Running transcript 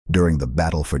During the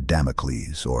Battle for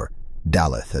Damocles, or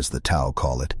Daleth as the Tau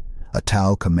call it, a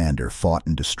Tau commander fought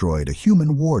and destroyed a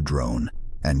human war drone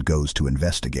and goes to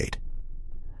investigate.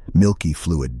 Milky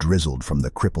fluid drizzled from the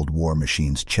crippled war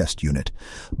machine's chest unit,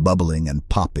 bubbling and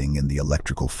popping in the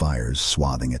electrical fires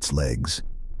swathing its legs.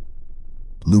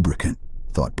 Lubricant,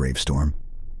 thought Bravestorm.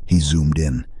 He zoomed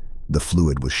in. The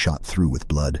fluid was shot through with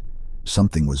blood.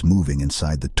 Something was moving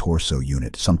inside the torso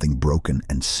unit, something broken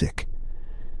and sick.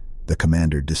 The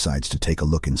commander decides to take a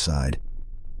look inside.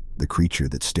 The creature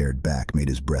that stared back made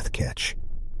his breath catch.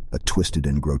 A twisted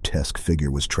and grotesque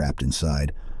figure was trapped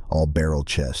inside, all barrel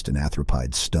chest and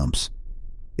arthropod stumps.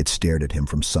 It stared at him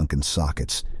from sunken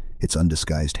sockets, its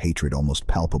undisguised hatred almost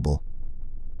palpable.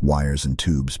 Wires and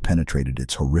tubes penetrated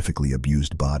its horrifically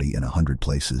abused body in 100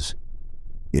 places.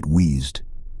 It wheezed,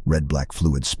 red-black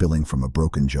fluid spilling from a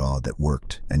broken jaw that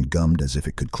worked and gummed as if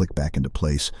it could click back into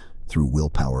place through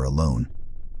willpower alone.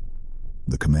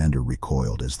 The commander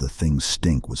recoiled as the thing's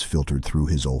stink was filtered through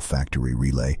his olfactory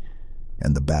relay,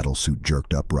 and the battlesuit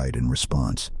jerked upright in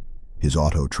response. His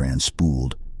auto-trans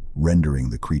spooled, rendering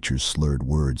the creature's slurred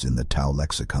words in the Tau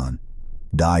lexicon.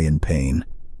 Die in pain,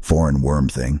 foreign worm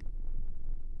thing.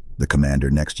 The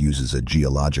commander next uses a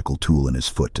geological tool in his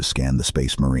foot to scan the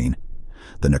space marine.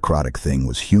 The necrotic thing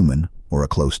was human, or a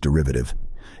close derivative.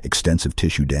 Extensive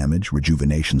tissue damage,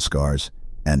 rejuvenation scars,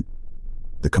 and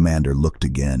the commander looked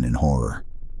again in horror.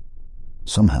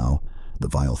 Somehow, the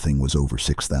vile thing was over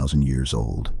 6,000 years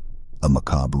old. A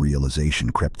macabre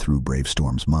realization crept through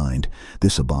Bravestorm's mind.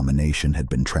 This abomination had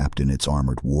been trapped in its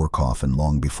armored war coffin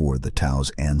long before the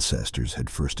Tau's ancestors had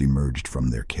first emerged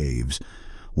from their caves.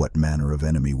 What manner of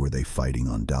enemy were they fighting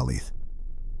on Daleth?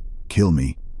 "Kill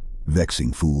me,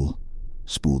 vexing fool,"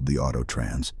 spooled the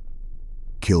autotrans.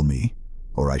 "Kill me,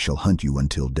 or I shall hunt you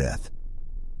until death."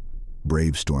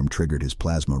 Bravestorm triggered his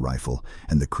plasma rifle,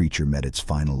 and the creature met its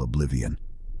final oblivion.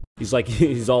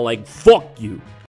 He's all like, fuck you.